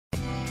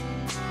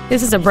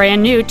This is a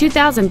brand new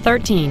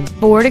 2013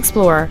 Ford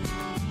Explorer.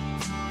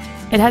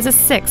 It has a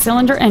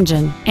 6-cylinder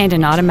engine and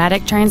an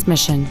automatic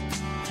transmission.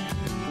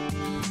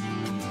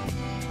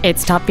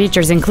 Its top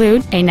features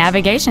include a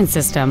navigation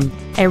system,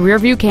 a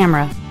rear-view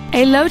camera,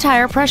 a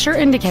low-tire pressure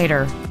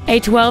indicator, a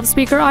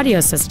 12-speaker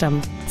audio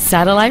system,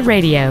 satellite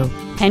radio,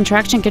 and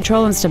traction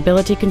control and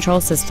stability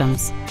control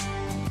systems.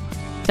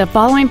 The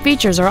following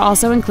features are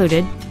also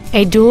included: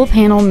 a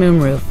dual-panel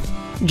moonroof,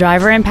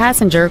 driver and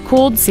passenger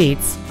cooled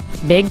seats,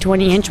 big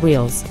 20-inch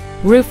wheels,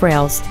 roof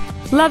rails,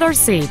 leather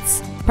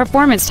seats,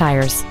 performance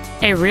tires,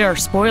 a rear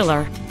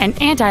spoiler, an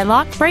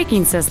anti-lock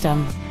braking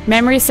system,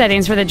 memory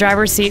settings for the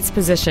driver's seat's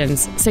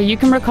positions so you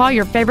can recall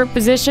your favorite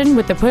position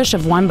with the push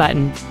of one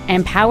button,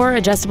 and power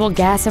adjustable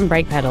gas and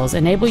brake pedals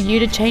enable you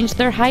to change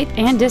their height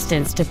and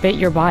distance to fit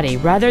your body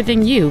rather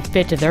than you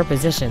fit to their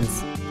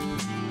positions.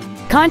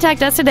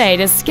 Contact us today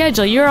to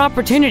schedule your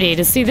opportunity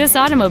to see this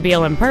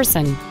automobile in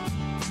person.